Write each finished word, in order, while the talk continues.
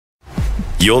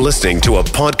You're listening to a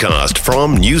podcast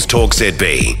from News Talk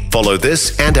ZB. Follow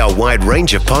this and our wide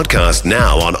range of podcasts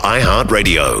now on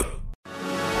iHeartRadio.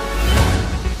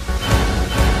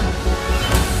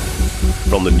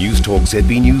 From the News Talk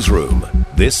ZB newsroom,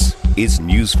 this is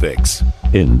Newsfix.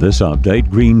 In this update,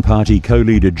 Green Party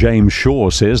co-leader James Shaw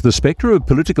says the spectre of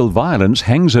political violence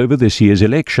hangs over this year's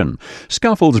election.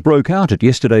 Scuffles broke out at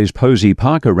yesterday's Posey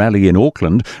Parker rally in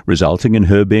Auckland, resulting in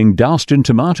her being doused in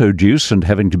tomato juice and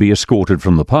having to be escorted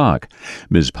from the park.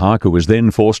 Ms Parker was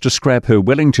then forced to scrap her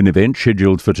Wellington event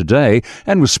scheduled for today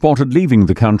and was spotted leaving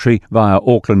the country via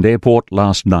Auckland Airport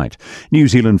last night. New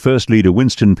Zealand First Leader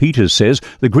Winston Peters says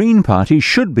the Green Party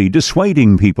should be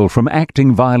dissuading people from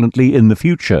acting violently in the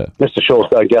future. Mr Shaw's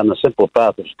going down the simple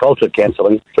path of culture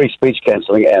cancelling, free speech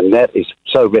cancelling, and that is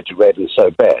so retrograde and so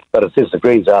bad. But it is the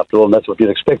Greens after all, and that's what you'd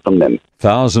expect from them.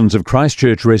 Thousands of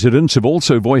Christchurch residents have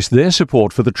also voiced their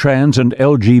support for the trans and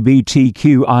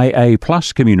LGBTQIA+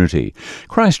 community.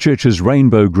 Christchurch's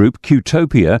rainbow group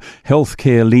Qtopia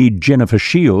healthcare lead Jennifer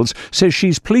Shields says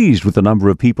she's pleased with the number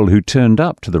of people who turned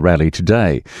up to the rally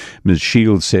today. Ms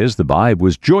Shields says the vibe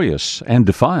was joyous and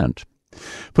defiant.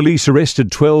 Police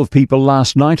arrested 12 people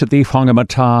last night at the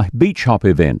Whangamata Beach Hop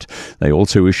event. They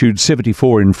also issued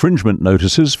 74 infringement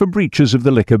notices for breaches of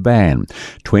the liquor ban.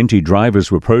 20 drivers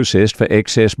were processed for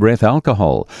excess breath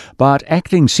alcohol, but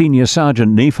Acting Senior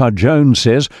Sergeant Nifa Jones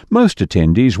says most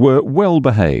attendees were well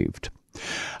behaved.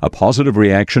 A positive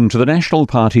reaction to the National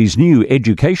Party's new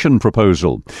education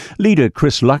proposal. Leader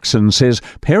Chris Luxon says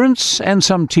parents and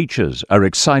some teachers are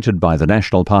excited by the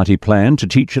National Party plan to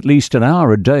teach at least an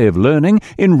hour a day of learning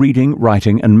in reading,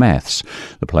 writing and maths.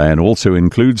 The plan also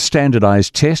includes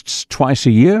standardised tests twice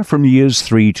a year from years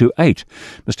 3 to 8.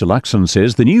 Mr Luxon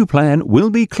says the new plan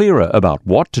will be clearer about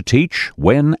what to teach,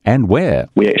 when and where.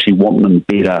 We actually want them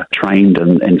better trained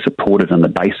and supported in the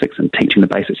basics and teaching the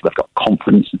basics so they've got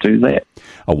confidence to do that.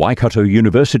 A Waikato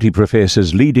University professor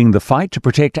is leading the fight to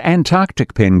protect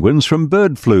Antarctic penguins from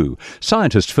bird flu.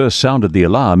 Scientists first sounded the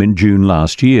alarm in June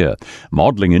last year.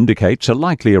 Modelling indicates a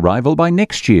likely arrival by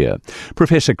next year.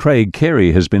 Professor Craig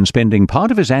Carey has been spending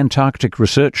part of his Antarctic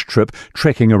research trip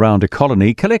trekking around a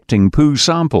colony collecting poo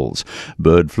samples.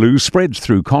 Bird flu spreads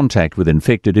through contact with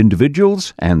infected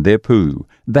individuals and their poo.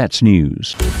 That's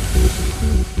news.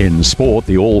 In sport,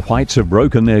 the All Whites have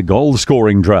broken their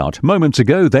goal-scoring drought. Moments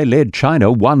ago, they led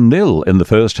China 1-0 in the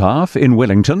first half in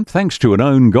Wellington, thanks to an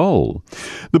own goal.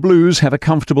 The Blues have a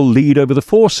comfortable lead over the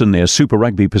Force in their Super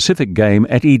Rugby Pacific game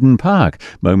at Eden Park.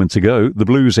 Moments ago, the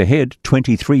Blues ahead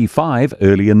 23-5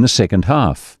 early in the second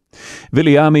half.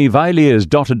 Viliami Villiers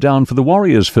dotted down for the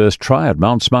Warriors' first try at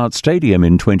Mount Smart Stadium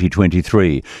in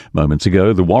 2023. Moments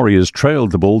ago, the Warriors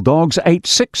trailed the Bulldogs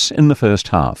 8-6 in the first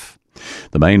half.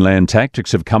 The Mainland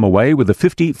Tactics have come away with a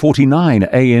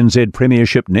 50-49 ANZ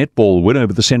Premiership netball win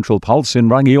over the Central Pulse in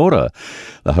Rangiora.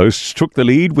 The hosts took the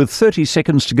lead with 30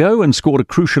 seconds to go and scored a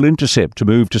crucial intercept to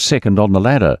move to second on the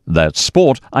ladder. That's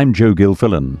sport. I'm Joe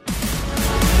Gilfillan.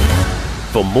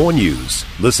 For more news,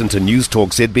 listen to News Talk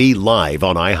ZB live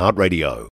on iHeartRadio.